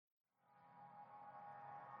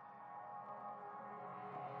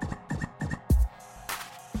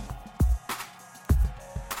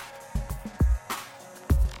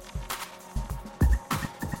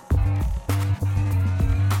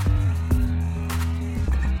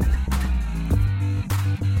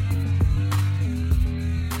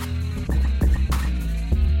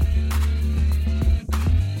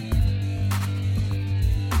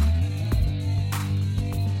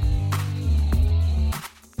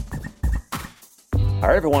All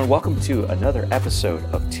right, everyone, welcome to another episode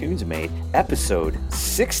of Tunes Made, episode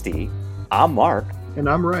 60. I'm Mark. And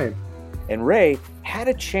I'm Ray. And Ray had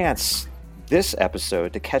a chance this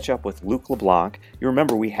episode to catch up with Luc LeBlanc. You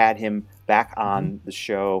remember we had him back on the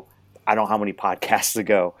show, I don't know how many podcasts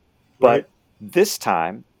ago. But this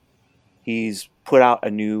time, he's put out a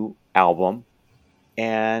new album,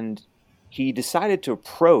 and he decided to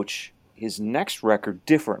approach his next record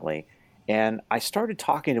differently. And I started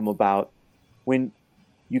talking to him about when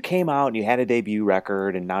you came out and you had a debut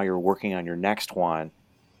record and now you're working on your next one,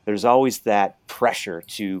 there's always that pressure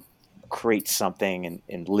to create something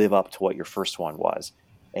and live up to what your first one was.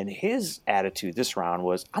 And his attitude this round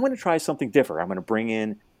was, I'm going to try something different. I'm going to bring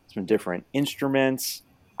in some different instruments.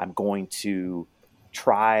 I'm going to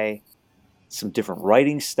try some different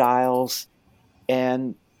writing styles.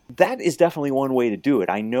 And that is definitely one way to do it.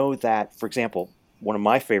 I know that, for example, one of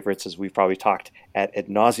my favorites, as we've probably talked ad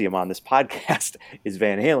nauseum on this podcast, is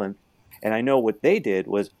Van Halen. And I know what they did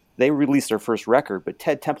was they released their first record, but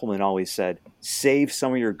Ted Templeman always said, save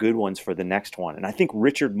some of your good ones for the next one. And I think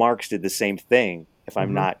Richard Marx did the same thing, if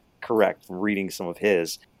I'm not correct from reading some of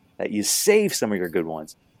his, that you save some of your good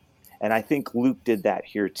ones. And I think Luc did that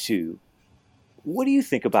here too. What do you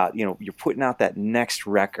think about, you're putting out that next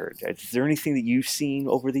record? Is there anything that you've seen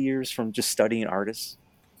over the years from just studying artists?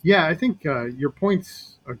 Yeah, I think your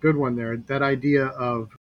point's a good one there. That idea of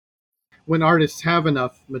when artists have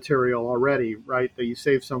enough material already, right, that you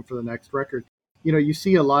save some for the next record. You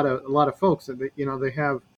see a lot of folks that they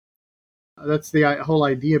have. That's the whole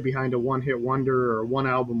idea behind a one-hit wonder or one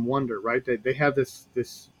album wonder, right? They have this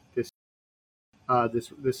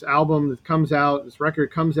album that comes out, this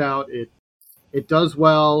record comes out, it does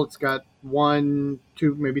well. It's got 1,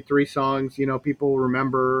 2, maybe 3 songs, people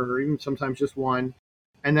remember, or even sometimes just one.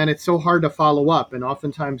 And then it's so hard to follow up. And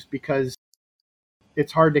oftentimes because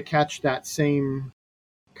it's hard to catch that same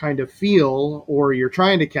kind of feel, or you're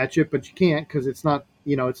trying to catch it, but you can't because it's not,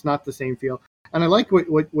 it's not the same feel. And I like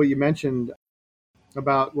what you mentioned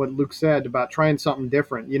about what Luc said about trying something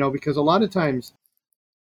different, because a lot of times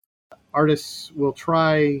artists will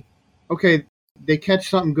try, they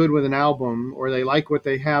catch something good with an album, or they like what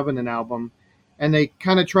they have in an album, and they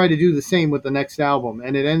kind of try to do the same with the next album.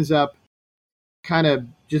 And it ends up kind of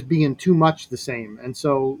just being too much the same. And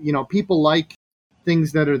so, people like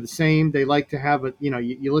things that are the same. They like to have it,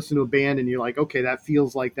 you listen to a band and you're like, okay, that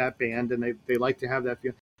feels like that band, and they like to have that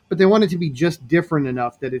feel. But they want it to be just different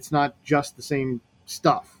enough that it's not just the same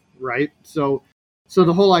stuff, right? So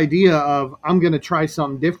the whole idea of I'm going to try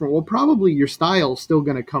something different, well, probably your style's still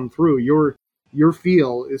going to come through. Your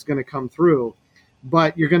feel is going to come through,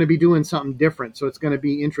 but you're going to be doing something different. So it's going to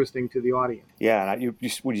be interesting to the audience. Yeah. And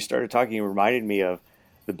when you started talking, it reminded me of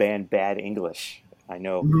the band Bad English. I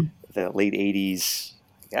know the late 80s,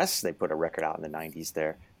 I guess they put a record out in the 90s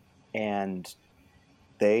there. And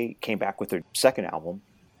they came back with their second album.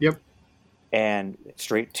 Yep. And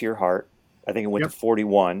Straight to Your Heart. I think it went to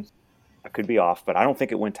 41. I could be off, but I don't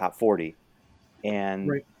think it went top 40.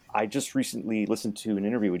 And I just recently listened to an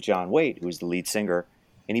interview with John Waite, who is the lead singer.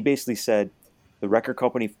 And he basically said the record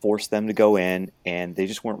company forced them to go in and they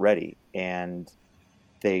just weren't ready. And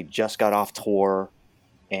they just got off tour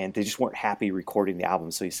and they just weren't happy recording the album.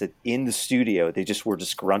 So he said in the studio, they just were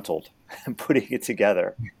disgruntled and putting it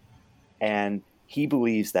together. And he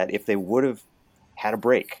believes that if they would have had a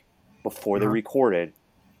break before they recorded,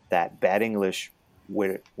 that Bad English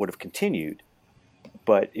would have continued.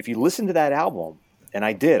 But if you listen to that album, and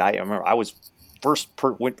I did, I remember I was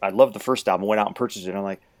I loved the first album, went out and purchased it, and I'm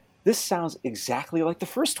like, this sounds exactly like the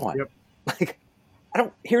first one. Yep. Like, I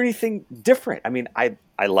don't hear anything different. I mean, I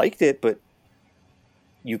liked it, but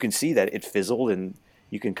you can see that it fizzled, and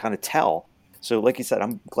you can kind of tell. So like you said,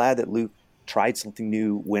 I'm glad that Luc tried something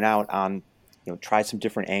new, went out on, tried some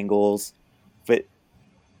different angles. But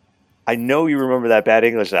I know you remember that Bad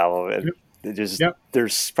English album. And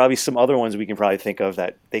there's probably some other ones we can probably think of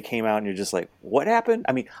that they came out and you're just like, what happened?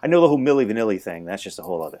 I mean, I know the whole Milli Vanilli thing. That's just a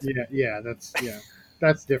whole other thing.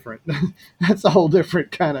 That's different. That's a whole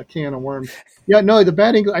different kind of can of worms. Yeah, no, the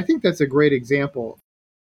Bad English, I think that's a great example.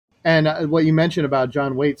 And what you mentioned about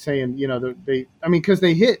John Waite saying, because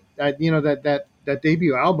they hit, that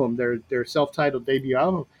debut album, their self-titled debut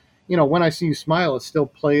album, When I See You Smile is still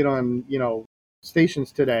played on,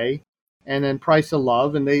 stations today. And then Price of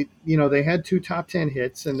Love, and they had 2 top 10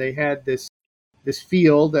 hits, and they had this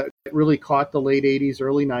feel that really caught the late 80s,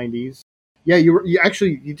 early 90s. Yeah,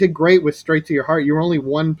 you did great with Straight to Your Heart. You were only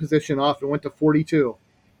one position off. It went to 42.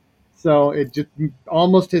 So it just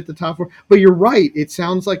almost hit the top 4. But you're right. It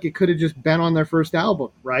sounds like it could have just been on their first album,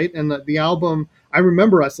 right? And the album, I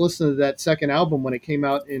remember us listening to that second album when it came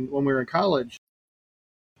out when we were in college.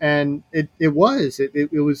 And it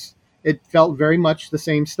felt very much the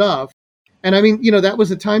same stuff. And I mean, you know, that was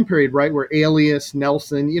a time period, right, where Alias,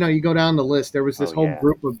 Nelson, you know, you go down the list, there was this Oh whole yeah.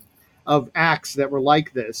 group of acts that were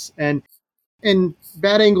like this. And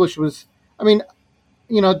Bad English was, I mean,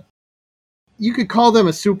 you know, you could call them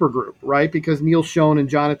a super group, right? Because Neil Schon and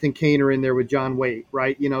Jonathan Cain are in there with John Waite,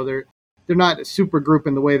 right? You know, they're not a super group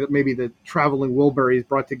in the way that maybe the Traveling Wilburys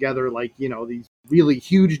brought together, like, you know, these really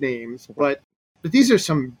huge names. But these are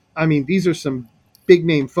some, I mean, these are some big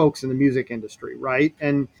name folks in the music industry, right?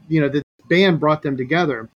 And you know, the band brought them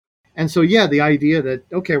together. And so yeah, the idea that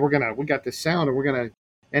okay, we got this sound,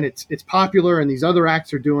 and it's popular, and these other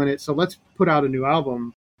acts are doing it, so let's put out a new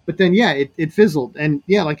album. But then yeah, it fizzled, and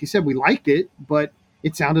yeah, like you said, we liked it, but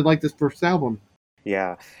it sounded like this first album.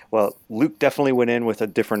 Yeah. Well, Luke definitely went in with a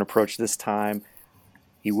different approach this time.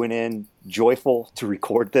 He went in joyful to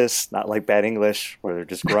record this, not like Bad English where they're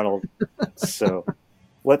disgruntled. So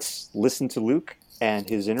let's listen to Luke and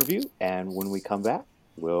his interview. And when we come back,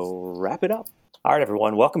 we'll wrap it up. All right,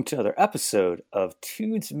 everyone. Welcome to another episode of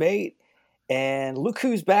Tunes Mate. And look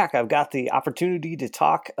who's back. I've got the opportunity to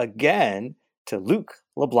talk again to Luke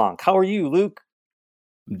LeBlanc. How are you, Luke?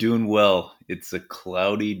 I'm doing well. It's a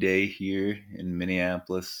cloudy day here in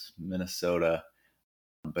Minneapolis, Minnesota,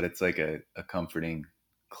 but it's like a comforting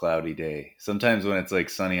cloudy day. Sometimes when it's like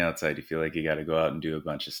sunny outside, you feel like you got to go out and do a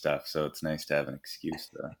bunch of stuff. So it's nice to have an excuse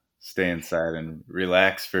to stay inside and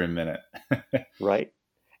relax for a minute. Right.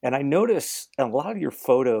 And I notice a lot of your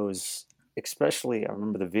photos, especially I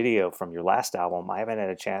remember the video from your last album. I haven't had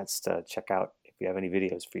a chance to check out if you have any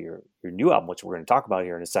videos for your new album, which we're going to talk about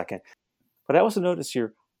here in a second. But I also notice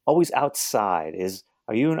you're always outside.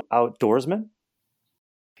 Are you an outdoorsman?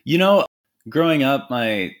 You know, growing up,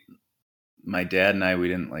 my dad and I, we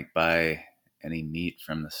didn't like buy any meat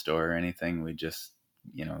from the store or anything. We just,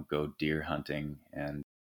 go deer hunting. And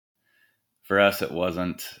for us, it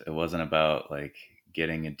wasn't about like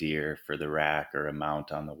getting a deer for the rack or a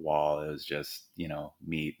mount on the wall. It was just,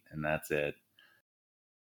 meat, and that's it.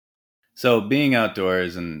 So being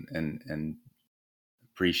outdoors and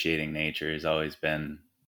appreciating nature has always been,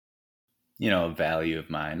 a value of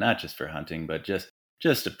mine, not just for hunting, but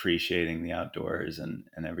just appreciating the outdoors and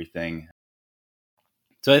everything.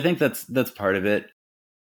 So I think that's part of it.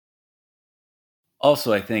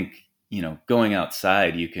 Also, I think, going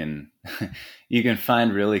outside, you can you can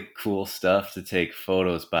find really cool stuff to take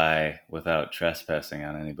photos by without trespassing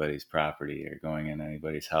on anybody's property or going in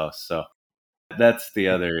anybody's house. So that's the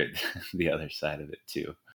other the other side of it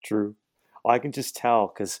too. True. Well, I can just tell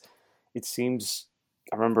because it seems,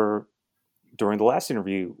 I remember during the last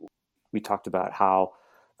interview, we talked about how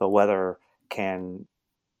the weather can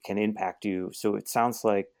impact you. So it sounds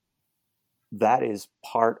like that is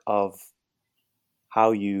part of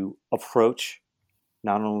how you approach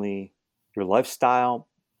not only your lifestyle,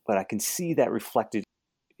 but I can see that reflected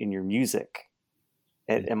in your music.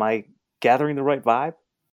 Am I gathering the right vibe?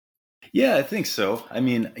 Yeah, I think so. I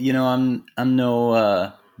mean, I'm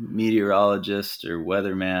no meteorologist or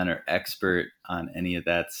weatherman or expert on any of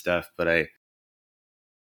that stuff, but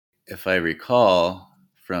if I recall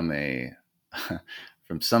from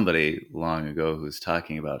from somebody long ago who was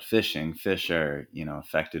talking about fishing, fish are,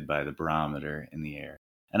 affected by the barometer in the air.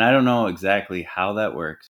 And I don't know exactly how that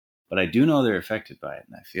works, but I do know they're affected by it.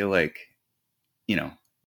 And I feel like,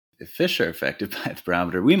 if fish are affected by the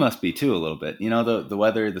barometer, we must be too a little bit. The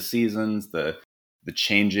weather, the seasons, the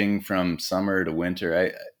changing from summer to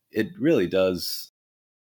winter, it really does.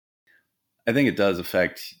 I think it does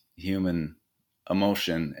affect human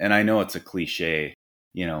emotion. And I know it's a cliche,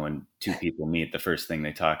 when two people meet, the first thing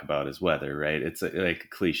they talk about is weather, right? It's like a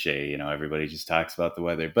cliche, everybody just talks about the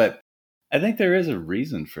weather. But I think there is a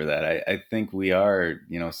reason for that. I think we are,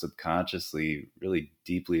 subconsciously really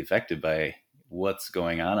deeply affected by what's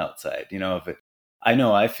going on outside. I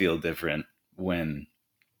know I feel different when,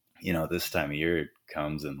 this time of year it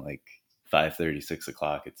comes and like 5:30, 6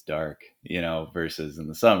 o'clock, it's dark, versus in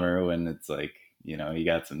the summer when it's like, you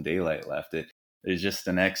got some daylight left. There's just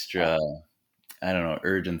an extra, I don't know,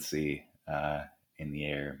 urgency in the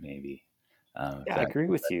air, maybe. Yeah, I agree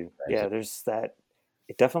with you. Yeah, there's that.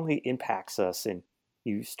 It definitely impacts us. And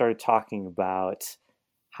you started talking about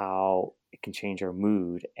how it can change our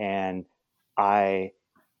mood. And I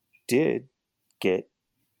did get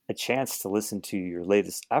a chance to listen to your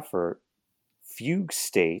latest effort, Fugue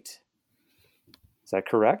State. Is that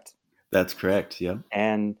correct? That's correct. Yeah.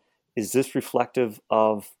 And is this reflective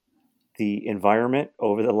of the environment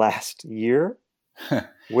over the last year?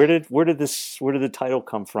 Where did the title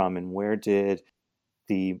come from, and where did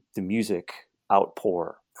the music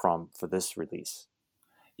outpour from for this release?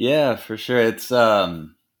 Yeah, for sure. It's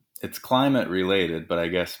it's climate related, but I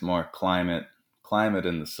guess more climate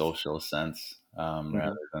in the social sense,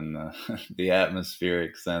 rather than the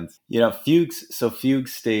atmospheric sense. Fugue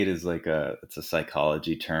state is it's a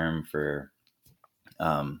psychology term for,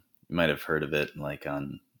 you might have heard of it like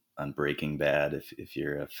on Breaking Bad if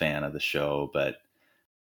you're a fan of the show, but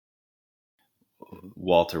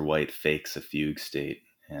Walter White fakes a fugue state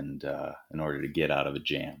and in order to get out of a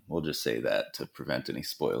jam. We'll just say that to prevent any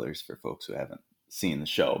spoilers for folks who haven't seen the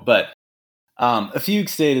show. But a fugue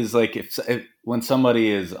state is like if when somebody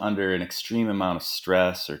is under an extreme amount of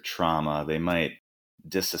stress or trauma, they might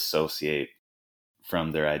disassociate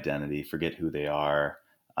from their identity, forget who they are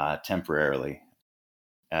temporarily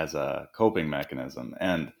as a coping mechanism.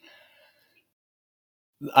 And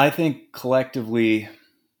I think collectively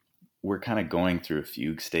we're kind of going through a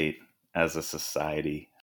fugue state as a society.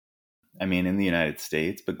 I mean, in the United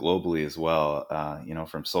States, but globally as well,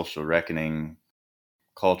 from social reckoning,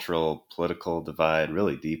 cultural, political divide,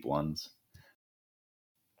 really deep ones.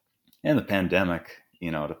 And the pandemic,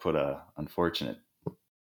 to put a unfortunate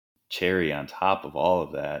cherry on top of all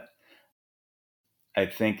of that, I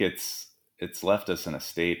think it's left us in a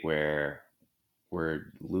state where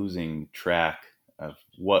we're losing track of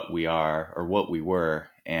what we are or what we were,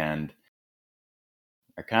 and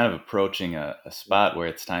are kind of approaching a spot where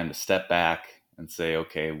it's time to step back and say,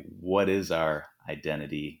 okay, what is our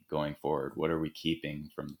identity going forward? What are we keeping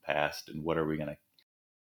from the past, and what are we going to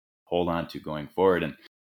hold on to going forward?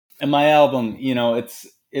 And my album,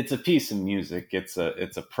 it's a piece of music. It's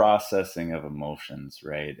a processing of emotions,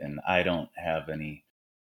 right? And I don't have any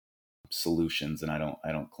solutions, and I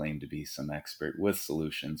don't claim to be some expert with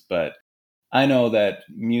solutions, but I know that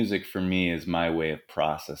music for me is my way of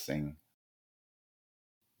processing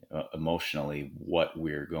emotionally what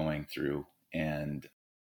we're going through. And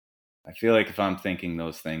I feel like if I'm thinking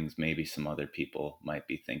those things, maybe some other people might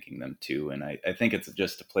be thinking them too. And I think it's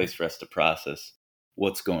just a place for us to process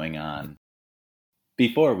what's going on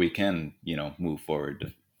before we can, move forward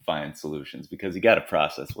to find solutions, because you got to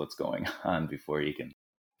process what's going on before you can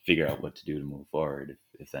figure out what to do to move forward,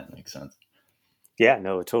 if that makes sense. Yeah,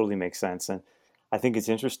 no, it totally makes sense. And I think it's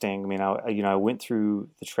interesting. I mean, I went through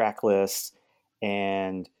the track list,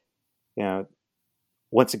 and,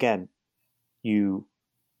 once again, you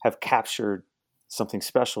have captured something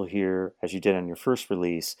special here, as you did on your first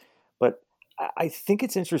release. But I think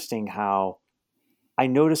it's interesting how I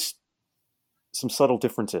noticed some subtle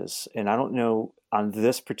differences. And I don't know on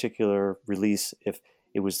this particular release if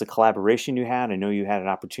it was the collaboration you had. I know you had an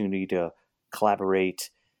opportunity to collaborate,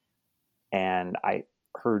 and I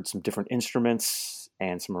heard some different instruments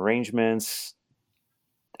and some arrangements.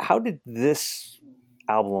 How did this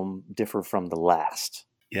album differ from the last?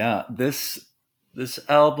 Yeah, this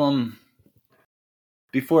album,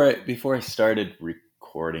 before I started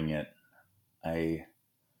recording it, I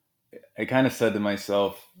kind of said to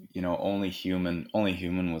myself, Only Human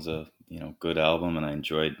was a, good album, and I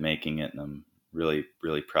enjoyed making it, and I'm really,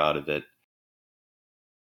 really proud of it.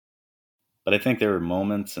 But I think there were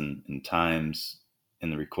moments and times in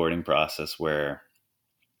the recording process where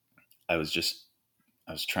I was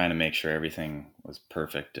trying to make sure everything was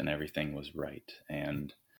perfect and everything was right.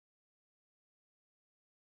 And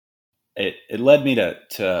it led me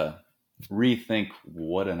to rethink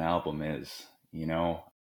what an album is,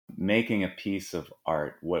 making a piece of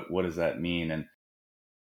art. What does that mean? And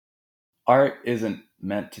art isn't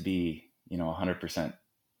meant to be, 100%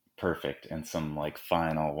 perfect and some like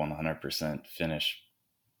final 100% finished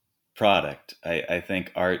product. I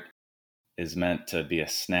think art is meant to be a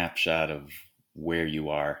snapshot of where you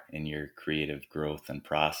are in your creative growth and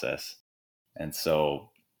process. And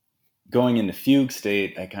so going into fugue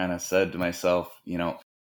state, I kind of said to myself,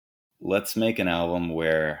 let's make an album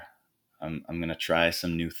where I'm going to try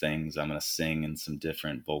some new things. I'm going to sing in some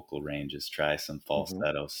different vocal ranges, try some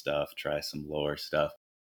falsetto stuff, try some lower stuff,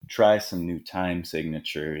 try some new time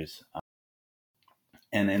signatures.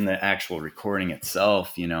 And in the actual recording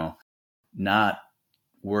itself, not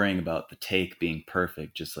worrying about the take being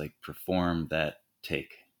perfect, just like perform that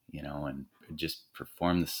take, and just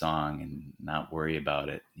perform the song and not worry about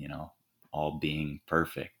it, all being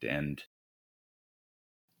perfect. And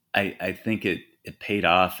I think it paid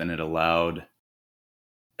off, and it allowed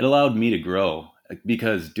me to grow,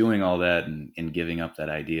 because doing all that and giving up that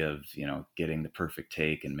idea of, getting the perfect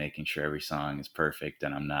take and making sure every song is perfect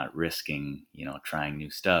and I'm not risking, trying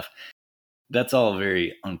new stuff. That's all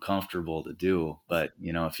very uncomfortable to do. But,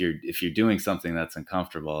 if you're doing something that's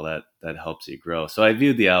uncomfortable, that helps you grow. So I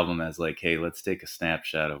viewed the album as like, hey, let's take a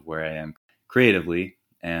snapshot of where I am creatively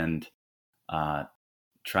and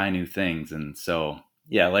try new things. And so,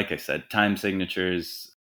 yeah, like I said, time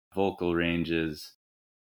signatures, vocal ranges,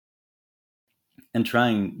 and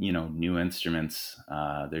trying, new instruments.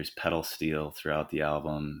 There's pedal steel throughout the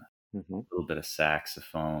album, Mm-hmm. a little bit of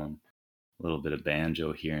saxophone, a little bit of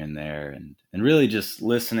banjo here and there, and really just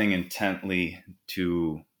listening intently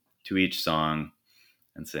to each song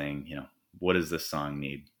and saying, what does this song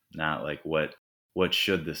need? Not like what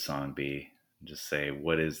should this song be? Just say,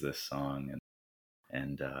 what is this song?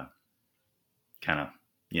 And kind of,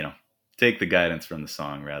 take the guidance from the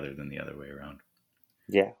song rather than the other way around.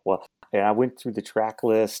 Yeah, well, and I went through the track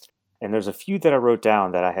list, and there's a few that I wrote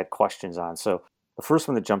down that I had questions on. So the first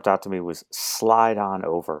one that jumped out to me was "Slide On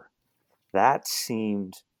Over." That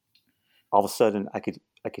seemed, all of a sudden, I could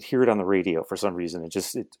hear it on the radio for some reason.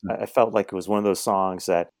 I felt like it was one of those songs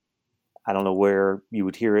that I don't know where you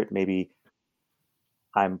would hear it. Maybe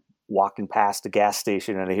I'm walking past a gas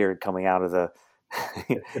station and I hear it coming out of the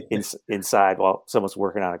inside while someone's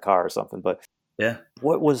working on a car or something. But yeah,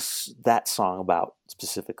 what was that song about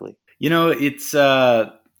specifically? It's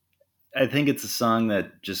I think it's a song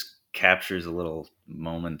that just captures a little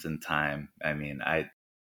moment in time. I mean,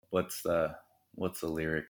 what's the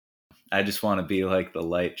lyric? I just want to be like the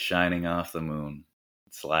light shining off the moon.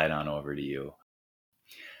 Slide on over to you.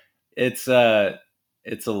 It's a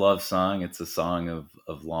love song. It's a song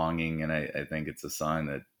of longing, and I think it's a song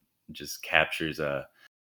that just captures a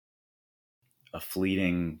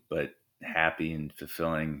fleeting but happy and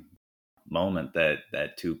fulfilling moment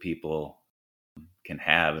that two people can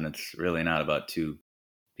have. And it's really not about two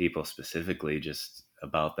people specifically, just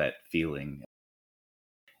about that feeling.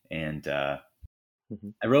 And I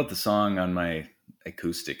wrote the song on my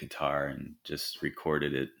acoustic guitar and just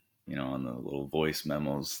recorded it, on the little voice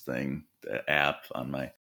memos thing, the app on my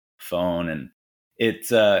phone. And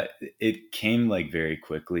it came like very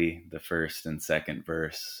quickly, the first and second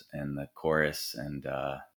verse and the chorus. And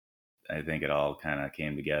I think it all kind of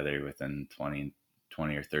came together within 20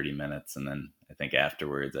 or 30 minutes. And then I think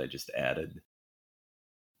afterwards I just added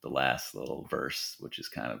the last little verse, which is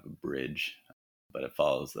kind of a bridge, but it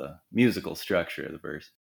follows the musical structure of the verse.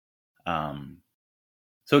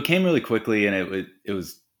 So it came really quickly, and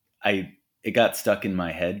it got stuck in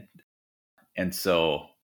my head. And so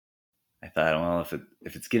I thought, well,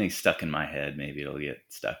 if it's getting stuck in my head, maybe it'll get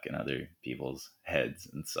stuck in other people's heads.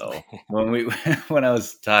 And so when I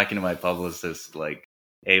was talking to my publicist, like,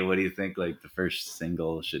 hey, what do you think like the first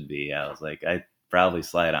single should be? I was like, I probably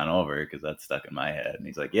Slide On Over because that's stuck in my head. And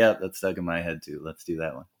he's like, yeah, that's stuck in my head too. Let's do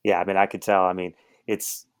that one. Yeah, I mean, I could tell. I mean,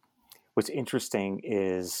 what's interesting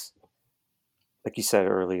is, like you said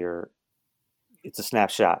earlier, it's a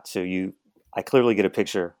snapshot. So I clearly get a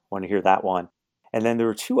picture when I hear that one. And then there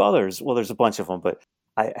were two others. Well, there's a bunch of them, but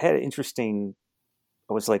I had an interesting,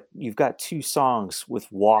 I was like, you've got two songs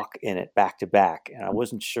with Walk in it back to back. And I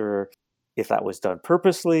wasn't sure if that was done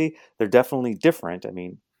purposely. They're definitely different. I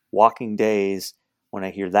mean, Walking Days, when I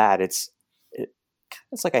hear that, it's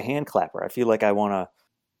like a hand clapper. I feel like I want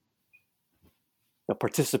to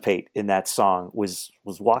participate in that song. Was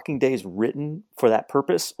Walking Days written for that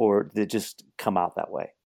purpose, or did it just come out that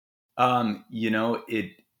way?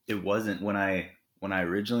 It wasn't. When I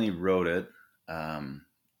originally wrote it,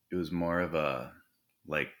 it was more of a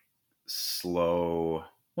like slow,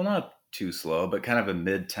 well, not too slow, but kind of a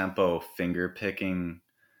mid-tempo finger picking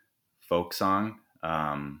folk song.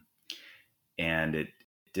 And it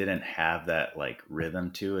didn't have that like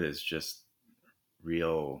rhythm to it. It's just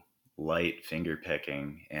real light finger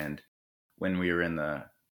picking. And when we were in the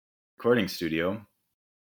recording studio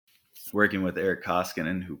working with Eric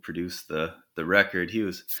Koskinen, who produced the record, he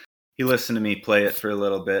listened to me play it for a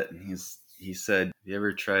little bit, and he said, you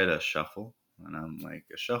ever tried a shuffle? And I'm like,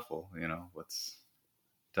 a shuffle,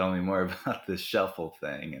 tell me more about this shuffle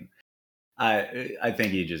thing. And I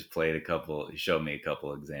think he just he showed me a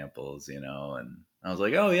couple examples, and I was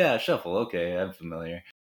like, oh yeah, shuffle. Okay. I'm familiar.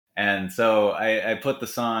 And so I put the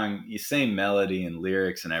song, same melody and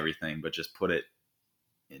lyrics and everything, but just put it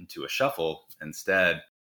into a shuffle instead.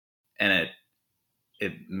 And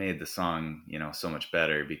it made the song, so much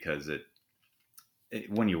better because it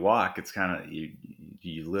when you walk, it's kind of,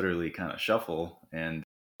 you literally kind of shuffle, and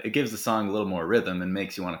it gives the song a little more rhythm and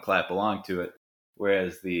makes you want to clap along to it.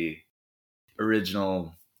 Whereas the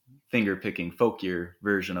original finger picking folkier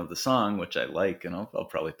version of the song, which I like, and I'll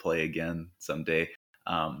probably play again someday,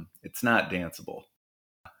 it's not danceable.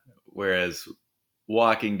 Whereas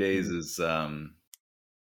Walking Days is,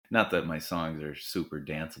 not that my songs are super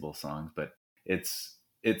danceable songs, but it's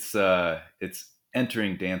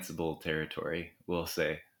entering danceable territory, we'll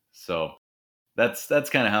say. So that's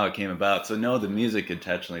kind of how it came about. So no, the music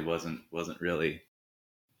intentionally wasn't really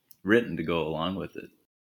written to go along with it,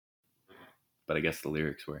 but I guess the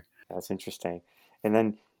lyrics were. That's interesting. And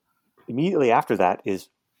then immediately after that is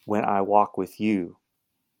When I Walk with You.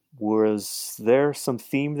 Was there some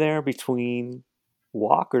theme there between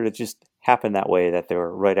Walk, or did it just happen that way that they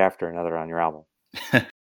were right after another on your album? I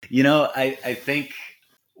think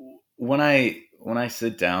when I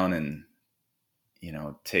sit down and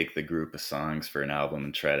take the group of songs for an album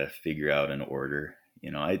and try to figure out an order,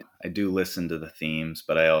 I do listen to the themes,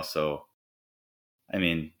 but I also, I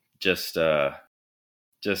mean, just to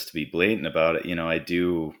be blatant about it, I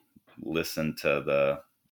do listen to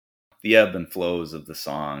the ebb and flows of the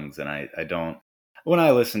songs, and I don't, when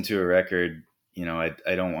I listen to a record,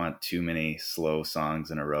 I don't want too many slow songs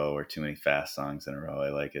in a row or too many fast songs in a row. I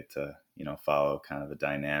like it to, follow kind of a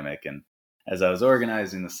dynamic. And as I was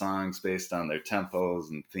organizing the songs based on their tempos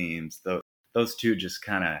and themes, those two just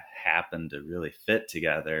kind of happened to really fit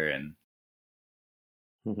together. And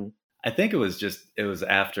Mm-hmm. I think it was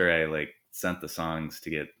after I like sent the songs to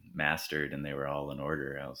get mastered and they were all in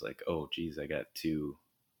order. I was like, oh geez, I got two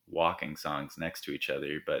walking songs next to each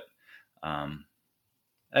other. But I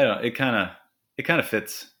don't know, it kind of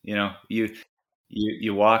fits,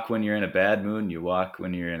 you walk when you're in a bad mood, and you walk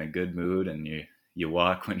when you're in a good mood, and you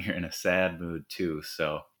walk when you're in a sad mood too.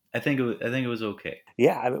 So I think it was okay.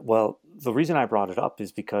 Yeah, well, the reason I brought it up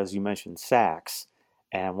is because you mentioned sax,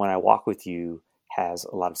 and When I Walk with You has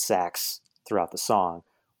a lot of sax throughout the song,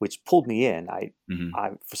 which pulled me in. Mhm.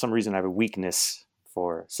 I for some reason I have a weakness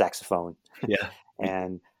for saxophone, Yeah.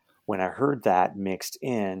 and when I heard that mixed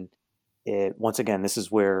in, it once again this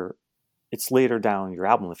is where it's later down your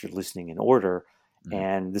album if you're listening in order, Mhm.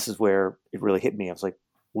 and this is where it really hit me. I was like,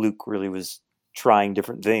 Luke really was trying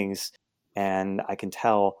different things, and I can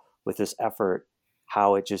tell with this effort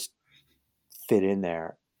how it just fit in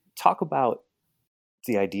there. Talk about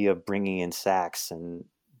the idea of bringing in sax, and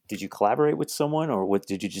did you collaborate with someone, or what?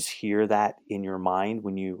 Did you just hear that in your mind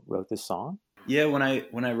when you wrote this song? Yeah, when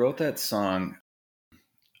I wrote that song,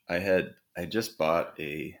 I just bought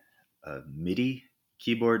a MIDI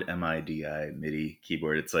keyboard, MIDI MIDI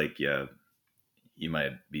keyboard. It's like, yeah, you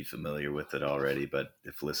might be familiar with it already, but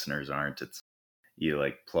if listeners aren't, it's, you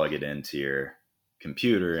like plug it into your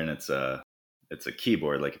computer, and it's a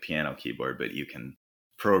keyboard, like a piano keyboard, but you can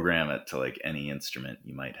program it to like any instrument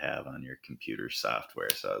you might have on your computer software.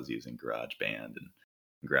 So I was using GarageBand, and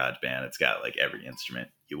GarageBand, it's got like every instrument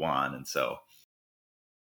you want. And so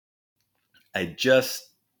I just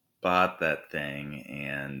bought that thing,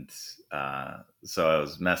 and so I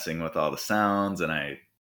was messing with all the sounds, and I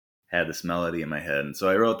had this melody in my head, and so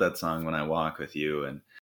I wrote that song, When I Walk with You, and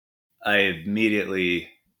I immediately,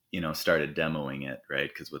 started demoing it, right?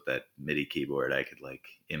 Because with that MIDI keyboard, I could like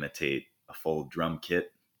imitate a full drum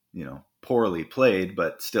kit, poorly played,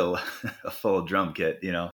 but still a full drum kit.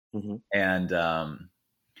 Mm-hmm.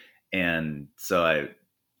 And so I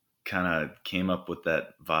kind of came up with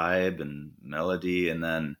that vibe and melody, and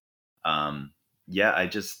then yeah,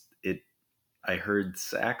 I heard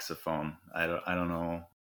saxophone. I don't know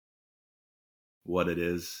what it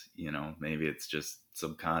is, maybe it's just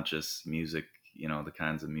subconscious music, the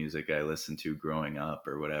kinds of music I listened to growing up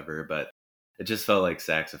or whatever, but it just felt like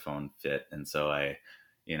saxophone fit. And so I,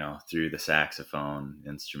 threw the saxophone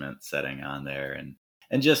instrument setting on there,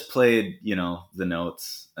 and just played, the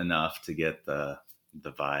notes enough to get the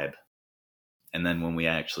vibe. And then when we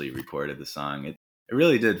actually recorded the song, it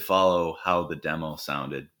really did follow how the demo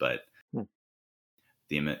sounded, but Hmm.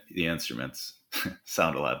 the instruments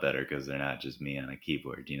sound a lot better because they're not just me on a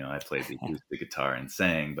keyboard. I played the acoustic guitar and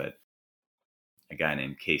sang, but a guy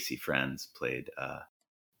named Casey Friends played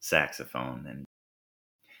saxophone, and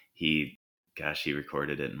he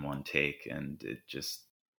recorded it in one take, and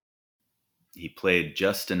he played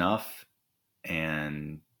just enough,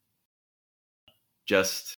 and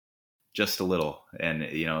just a little, and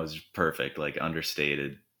it was perfect, like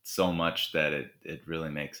understated so much that it really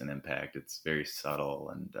makes an impact. It's very subtle,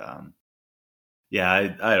 and yeah, I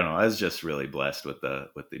don't know. I was just really blessed with the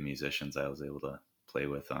musicians I was able to play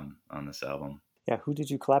with on this album. Yeah, who did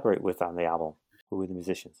you collaborate with on the album? Who were the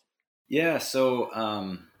musicians? Yeah, so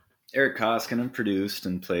Eric Koskinen produced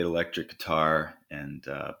and played electric guitar and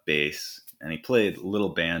bass, and he played a little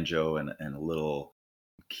banjo and a little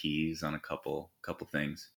keys on a couple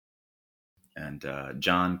things. And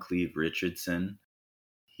John Cleve Richardson,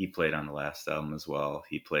 he played on the last album as well.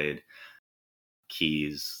 He played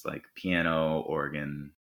keys like piano,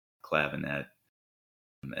 organ, clavinet,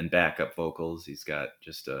 and backup vocals. He's got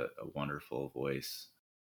just a wonderful voice.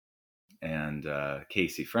 And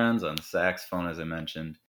Casey Friends on the saxophone, as I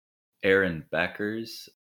mentioned. Aaron Beckers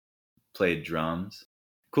played drums.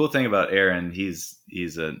 Cool thing about Aaron, he's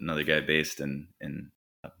another guy based in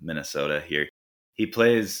Minnesota here. He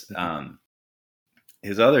plays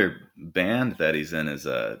his other band that he's in is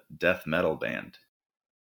a death metal band,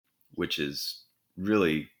 which is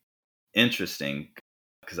really interesting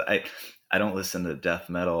because I don't listen to death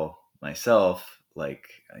metal myself, like,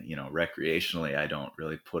 recreationally. I don't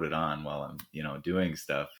really put it on while I'm, doing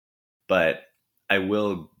stuff, but I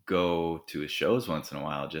will go to his shows once in a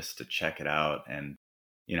while just to check it out. And,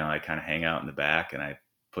 I kind of hang out in the back and I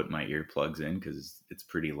put my earplugs in because it's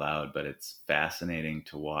pretty loud, but it's fascinating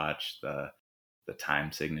to watch the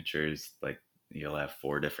time signatures. Like, you'll have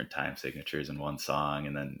 4 different time signatures in one song,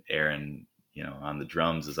 and then Aaron, on the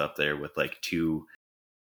drums is up there with like two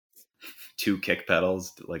kick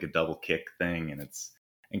pedals, like a double kick thing. And it's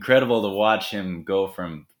incredible to watch him go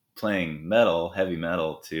from playing heavy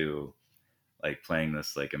metal, to like playing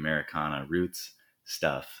this like Americana roots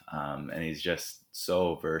stuff. And he's just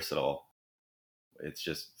so versatile. It's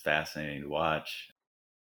just fascinating to watch.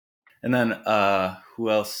 And then who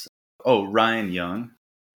else? Oh, Ryan Young,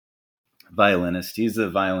 violinist. He's a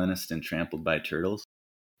violinist in Trampled by Turtles.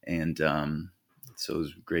 And so it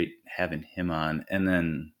was great having him on. And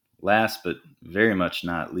then last but very much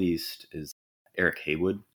not least is Eric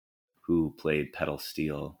Haywood, who played pedal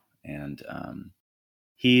steel. And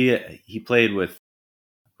he played with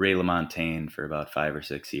Ray LaMontagne for about 5 or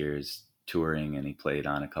 6 years touring, and he played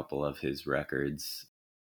on a couple of his records.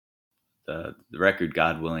 The record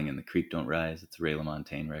God Willing and the Creek Don't Rise, it's a Ray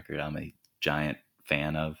LaMontagne record I'm a giant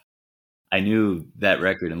fan of. I knew that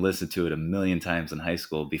record and listened to it a million times in high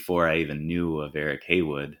school before I even knew of Eric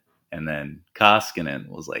Haywood. And then Koskinen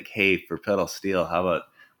was like, hey, for pedal steel,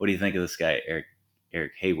 what do you think of this guy,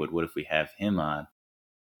 Eric Haywood? What if we have him on?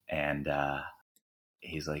 And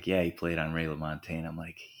he's like, yeah, he played on Ray LaMontagne. I'm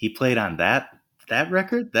like, he played on that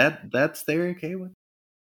record? That's the Eric Haywood?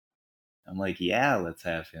 I'm like, yeah, let's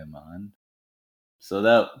have him on. So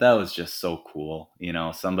that was just so cool.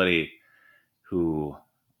 Somebody who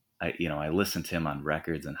I listened to him on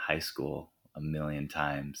records in high school a million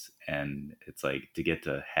times, and it's like to get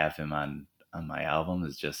to have him on my album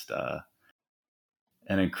is just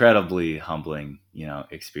an incredibly humbling,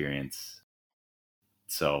 experience.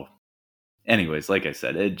 So anyways, like I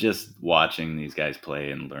said, just watching these guys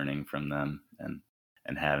play and learning from them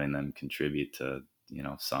and having them contribute to,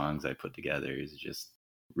 songs I put together is just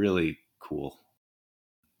really cool.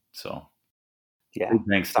 So yeah,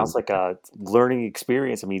 sounds like a learning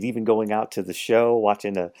experience. I mean, even going out to the show,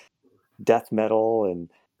 watching the death metal and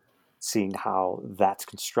seeing how that's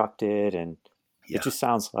constructed, and it just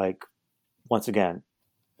sounds like, once again,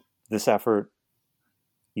 this effort,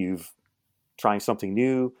 you've trying something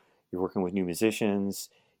new, you're working with new musicians,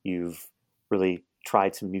 you've really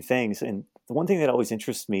tried some new things. And the one thing that always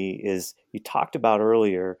interests me is you talked about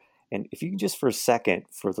earlier, and if you can just for a second,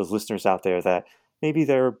 for those listeners out there that maybe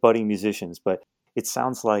they're budding musicians, but it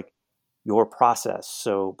sounds like your process.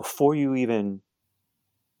 So before you even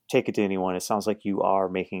take it to anyone, it sounds like you are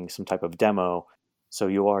making some type of demo. So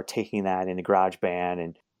you are taking that into GarageBand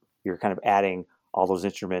and you're kind of adding all those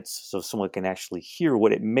instruments so someone can actually hear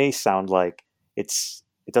what it may sound like. It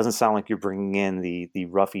doesn't sound like you're bringing in the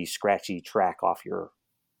roughy, scratchy track off your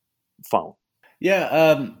phone.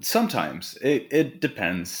 Yeah, sometimes it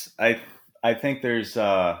depends. I think there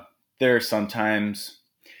are sometimes.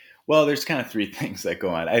 Well, there's kind of 3 things that go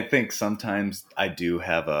on. I think sometimes I do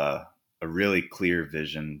have a really clear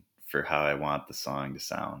vision for how I want the song to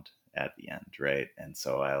sound at the end, right? And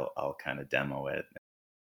so I'll kind of demo it,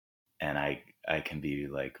 and I can be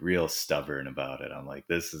like real stubborn about it. I'm like,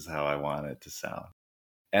 this is how I want it to sound.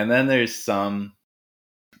 And then there's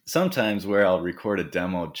sometimes where I'll record a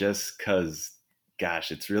demo just because, gosh,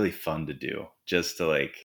 it's really fun to do, just to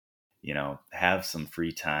like, have some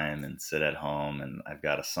free time and sit at home and I've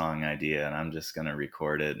got a song idea and I'm just going to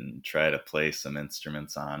record it and try to play some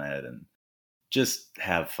instruments on it and just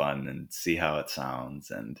have fun and see how it sounds.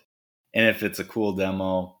 And if it's a cool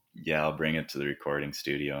demo, yeah, I'll bring it to the recording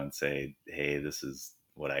studio and say, hey, this is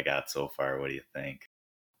what I got so far. What do you think?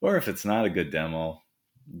 Or if it's not a good demo,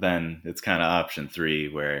 then it's kind of option 3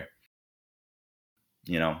 where,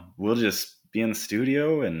 we'll just be in the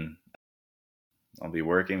studio and I'll be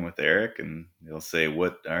working with Eric and he'll say,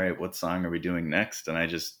 all right, what song are we doing next? And I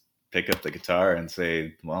just pick up the guitar and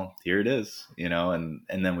say, well, here it is, and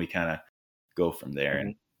then we kind of go from there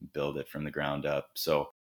and build it from the ground up. So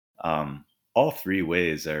all 3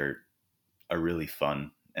 ways are really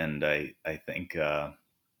fun. And I think the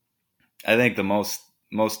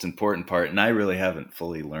most important part, and I really haven't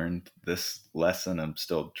fully learned this lesson, I'm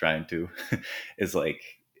still trying to, is like,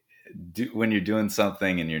 when you're doing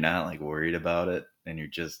something and you're not like worried about it and you're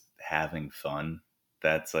just having fun,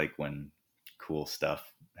 that's like when cool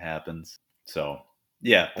stuff happens. So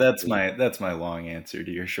yeah, that's my long answer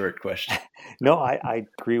to your short question. No, I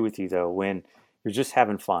agree with you though. When you're just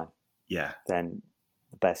having fun, Yeah. then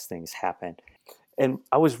the best things happen. And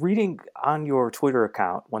I was reading on your Twitter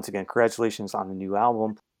account, once again, congratulations on the new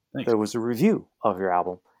album. Thanks. There was a review of your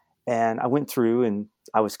album. And I went through and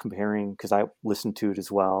I was comparing, because I listened to it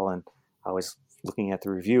as well. And I was looking at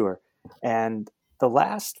the reviewer. And the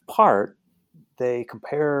last part, they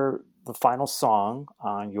compare the final song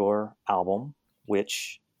on your album,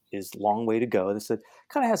 which is Long Way to Go. This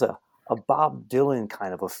kind of has a Bob Dylan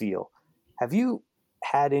kind of a feel. Have you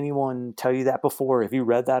had anyone tell you that before? Have you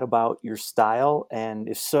read that about your style? And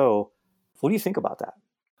if so, what do you think about that?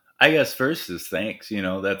 I guess first is thanks.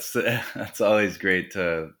 That's that's always great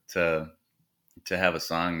to have a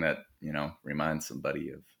song that reminds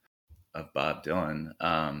somebody of Bob Dylan.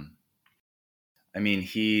 I mean,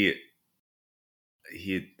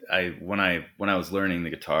 when I was learning the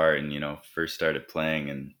guitar and first started playing,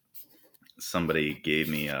 and somebody gave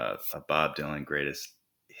me a Bob Dylan greatest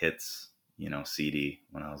hits CD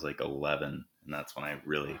when I was like 11, and that's when I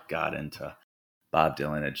really got into Bob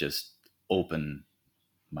Dylan. It just opened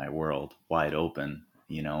my world wide open,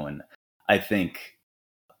 and I think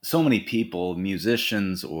so many people,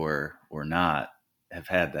 musicians or not, have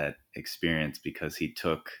had that experience because he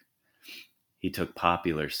took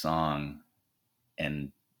popular song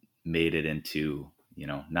and made it into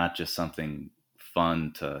not just something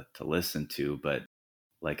fun to listen to, but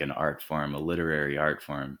like an art form, a literary art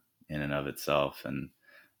form in and of itself. And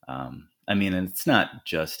I mean, and it's not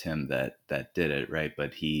just him that did it, right?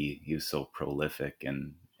 But he was so prolific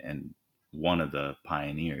and one of the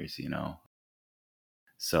pioneers,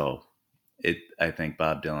 So I think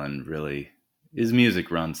Bob Dylan really, his music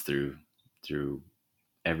runs through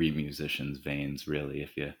every musician's veins, really,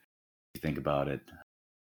 if you think about it.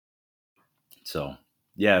 So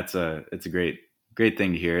yeah, it's a great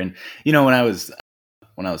thing to hear. And when I was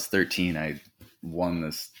 13, I won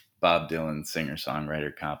this Bob Dylan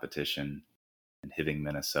singer-songwriter competition in Hibbing,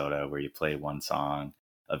 Minnesota, where you play one song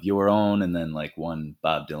of your own and then like one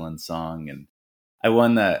Bob Dylan song. And I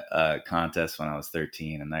won that contest when I was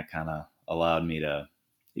 13, and that kind of allowed me to,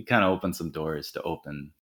 it kind of opened some doors to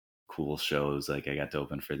open cool shows. Like I got to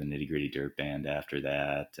open for the Nitty Gritty Dirt Band after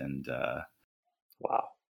that, and Wow,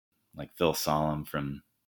 like Phil Solemn from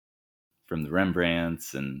the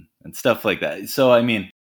Rembrandts and stuff like that. So I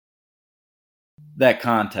mean, that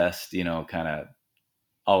contest, kind of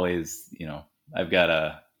always, I've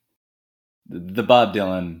got the Bob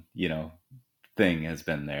Dylan, thing has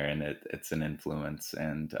been there, and it's an influence.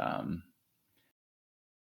 And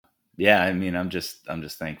yeah, I mean, I'm just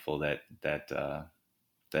thankful that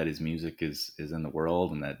his music is in the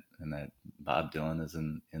world, and that Bob Dylan is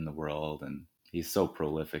in the world, and he's so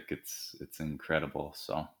prolific. It's incredible.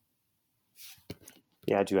 So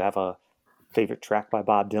yeah. Do you have a favorite track by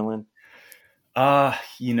Bob Dylan?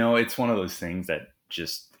 It's one of those things that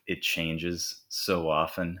just, it changes so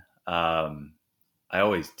often. I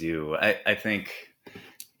always do. I think,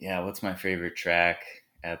 yeah, what's my favorite track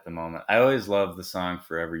at the moment? I always love the song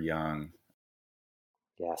Forever Young.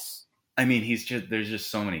 Yes. I mean, there's just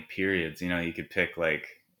so many periods, you could pick like,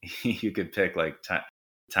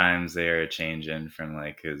 times there changing from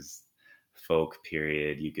like his folk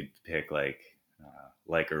period. You could pick like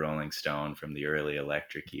a Rolling Stone from the early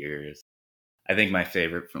Electric years. I think my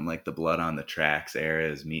favorite from like the Blood on the Tracks era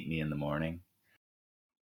is Meet Me in the Morning.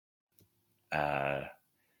 Then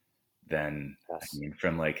I Yes. mean,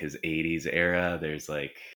 from like his 80s era, there's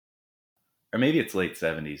like, or maybe it's late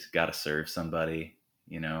 70s, Gotta Serve Somebody,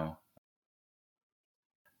 and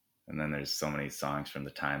then there's so many songs from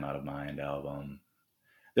the Time Out of Mind album.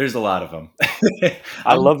 There's a lot of them.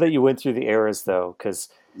 I love that you went through the eras though, because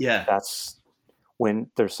Yeah. that's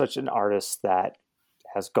when there's such an artist that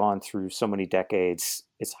has gone through so many decades,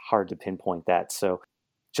 it's hard to pinpoint that. So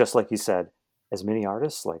just like you said, as many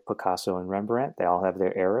artists like Picasso and Rembrandt, they all have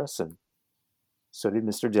their eras, and so did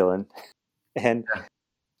Mr. Dylan. And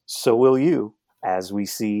so will you, as we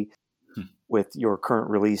see with your current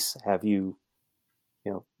release. Have you've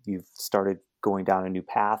started going down a new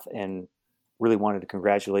path, and really wanted to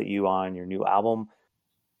congratulate you on your new album.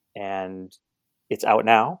 And it's out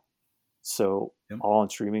now. So Yep. all on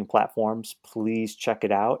streaming platforms, please check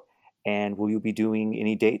it out. And will you be doing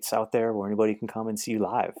any dates out there where anybody can come and see you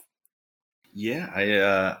live?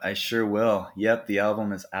 Yeah, I sure will. Yep, the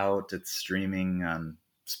album is out. It's streaming on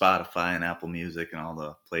Spotify and Apple Music and all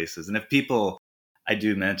the places. And if people, I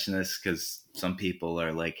do mention this because some people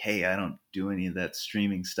are like, hey, I don't do any of that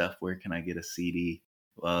streaming stuff. Where can I get a CD?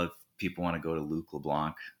 Well, if people want to go to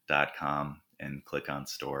lukeleblanc.com and click on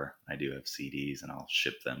store, I do have CDs, and I'll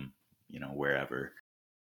ship them, wherever.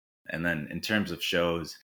 And then in terms of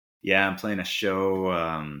shows, yeah, I'm playing a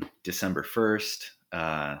show December 1st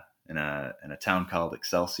in a town called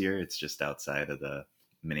Excelsior. It's just outside of the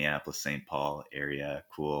Minneapolis St. Paul area.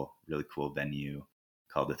 Really cool venue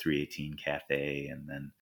called the 318 Cafe. And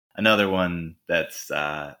then another one that's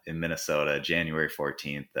in Minnesota, January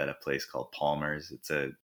 14th, at a place called Palmer's. It's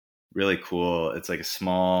a really cool, it's like a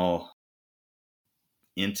small,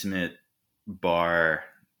 intimate bar,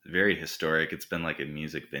 very historic. It's been like a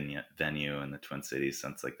music venue in the Twin Cities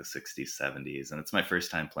since like the 60s, 70s. And it's my first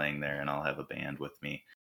time playing there, and I'll have a band with me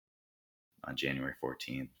on January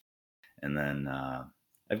 14th. And then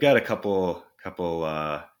I've got a couple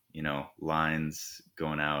lines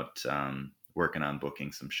going out, working on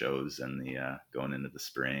booking some shows and going into the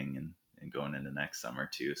spring and going into next summer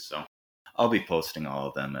too. So I'll be posting all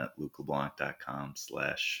of them at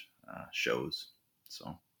lucaleblanc.com/shows.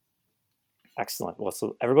 So excellent. Well,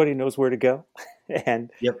 so everybody knows where to go,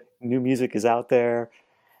 and yep. New music is out there,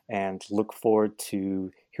 and look forward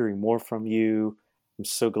to hearing more from you. I'm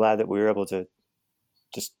so glad that we were able to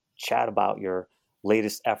just chat about your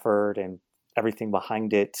latest effort and everything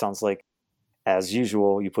behind it. Sounds like, as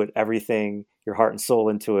usual, you put everything, your heart and soul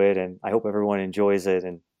into it, and I hope everyone enjoys it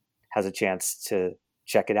and has a chance to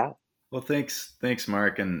check it out. Well, thanks,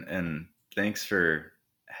 Mark, and thanks for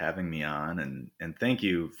having me on, and thank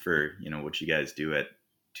you for what you guys do at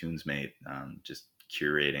TunesMate, just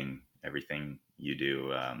curating everything you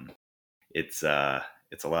do. It's a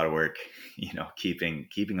lot of work,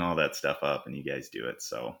 keeping all that stuff up, and you guys do it.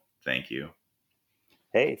 So thank you.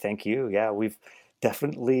 Hey, thank you. Yeah, we've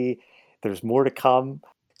definitely, there's more to come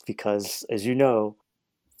because, as you know,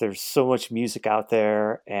 there's so much music out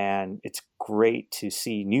there, and it's great to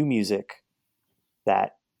see new music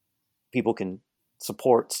that people can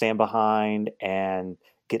support, stand behind, and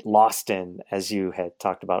get lost in, as you had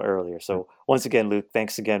talked about earlier. So once again, Luke,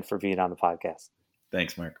 thanks again for being on the podcast.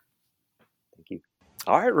 Thanks, Mark. Thank you.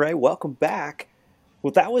 All right, Ray, welcome back.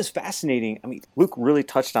 Well, that was fascinating. I mean, Luke really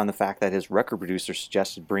touched on the fact that his record producer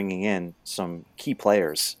suggested bringing in some key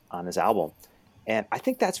players on his album. And I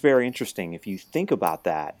think that's very interesting. If you think about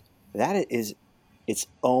that, that is its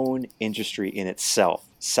own industry in itself,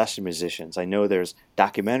 session musicians. I know there's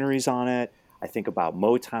documentaries on it. I think about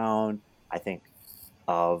Motown. I think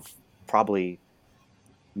of probably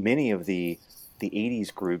many of the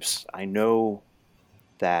 80s groups. I know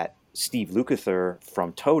that Steve Lukather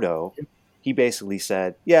from Toto, he basically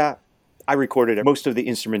said, yeah, I recorded most of the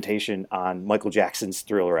instrumentation on Michael Jackson's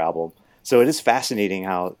Thriller album. So it is fascinating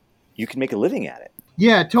how you can make a living at it.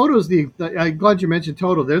 Yeah, Toto's I'm glad you mentioned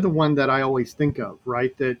Toto. They're the one that I always think of,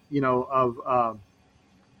 right? That,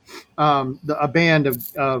 a band of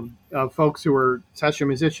folks who were session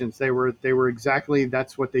musicians. They were exactly,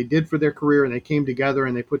 that's what they did for their career, and they came together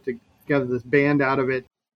and they put together this band out of it,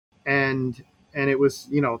 and it was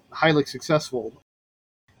highly successful.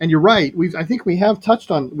 And you're right. I think we've touched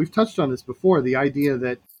on this before. The idea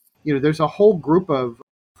that there's a whole group of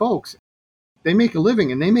folks. They make a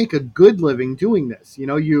living, and they make a good living doing this.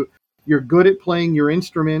 You're good at playing your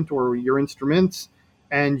instrument or your instruments,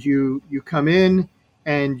 and you come in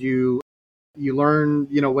and you learn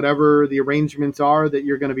whatever the arrangements are that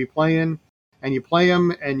you're going to be playing, and you play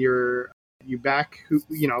them, and you back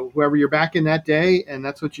whoever you're backing that day, and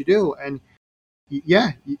that's what you do. And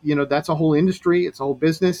yeah, that's a whole industry. It's a whole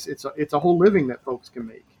business. It's a whole living that folks can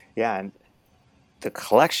make. Yeah, and the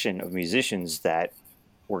collection of musicians that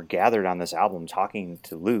were gathered on this album talking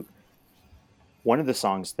to Luke, one of the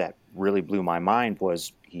songs that really blew my mind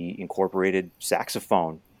was he incorporated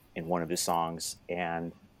saxophone in one of his songs.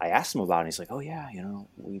 And I asked him about it, and he's like, oh yeah,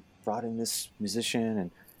 we brought in this musician, and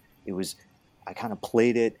I kind of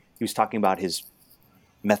played it. He was talking about his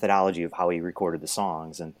methodology of how he recorded the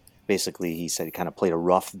songs, and basically he said he kind of played a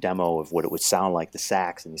rough demo of what it would sound like, the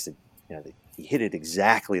sax, and he said, he hit it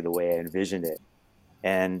exactly the way I envisioned it.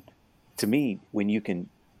 And to me, when you can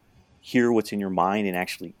hear what's in your mind and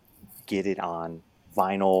actually get it on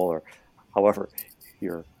vinyl, or however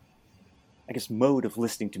your, I guess, mode of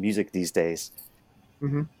listening to music these days,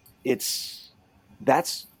 mm-hmm.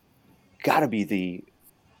 That's got to be the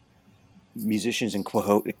musicians and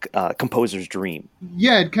composer's dream.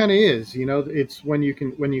 Yeah, it kind of is. It's when you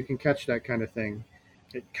can catch that kind of thing,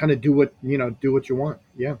 it kind of do what you want.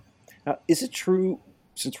 Yeah. Now, is it true,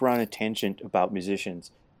 since we're on a tangent about musicians,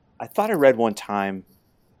 I thought I read one time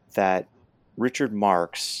that Richard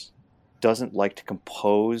Marx doesn't like to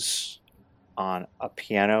compose on a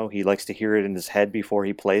piano. He likes to hear it in his head before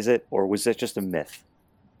he plays it, or was that just a myth?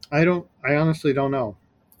 I honestly don't know.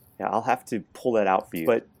 Yeah, I'll have to pull that out for you.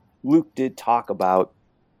 But Luke did talk about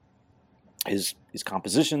his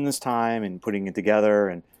composition this time and putting it together.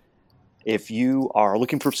 And if you are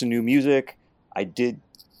looking for some new music, I did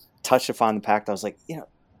touch upon the fact. I was like,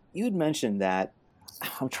 you had mentioned that.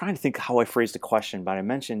 I'm trying to think how I phrased the question, but I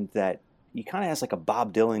mentioned that he kind of has like a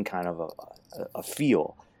Bob Dylan kind of a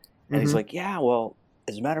feel. And he's like, yeah, well,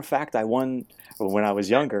 as a matter of fact, when I was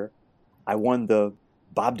younger, I won the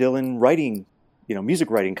Bob Dylan writing, music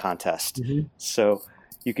writing contest. So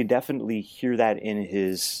you can definitely hear that in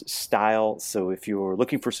his style. So if you're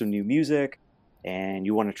looking for some new music and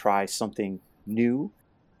you want to try something new,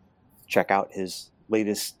 check out his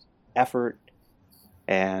latest effort.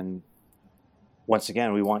 And once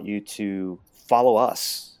again, we want you to follow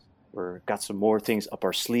us. We've got some more things up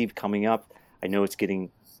our sleeve coming up. I know it's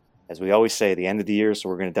getting, as we always say, the end of the year, so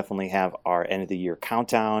we're going to definitely have our end of the year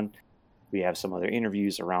countdown. We have some other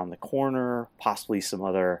interviews around the corner, possibly some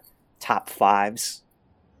other top fives.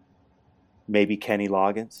 Maybe Kenny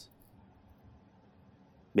Loggins.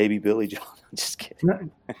 Maybe Billy Joel. I'm just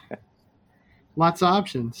kidding. Lots of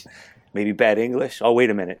options. Maybe Bad English. Oh, wait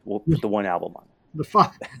a minute. We'll put the one album on.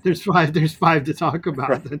 There's five to talk about.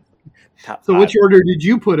 Right. So which order did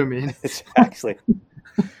you put them in? It's actually,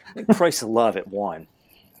 I think Price of Love at 1.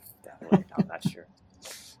 Definitely, I'm not sure.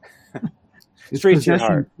 Straight to your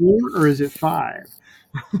heart. 4 or is it 5?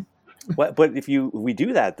 But if we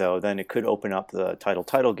do that though, then it could open up the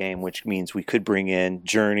title game, which means we could bring in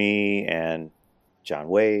Journey and John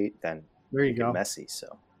Waite. Then there you go. Messy.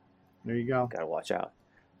 So there you go. Got to watch out.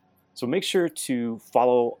 So make sure to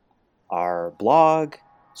follow our blog,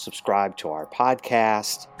 subscribe to our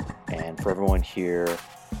podcast, and for everyone here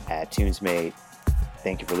at TunesMate,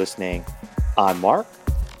 thank you for listening. I'm Mark.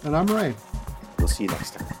 And I'm Ray. We'll see you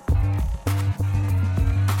next time.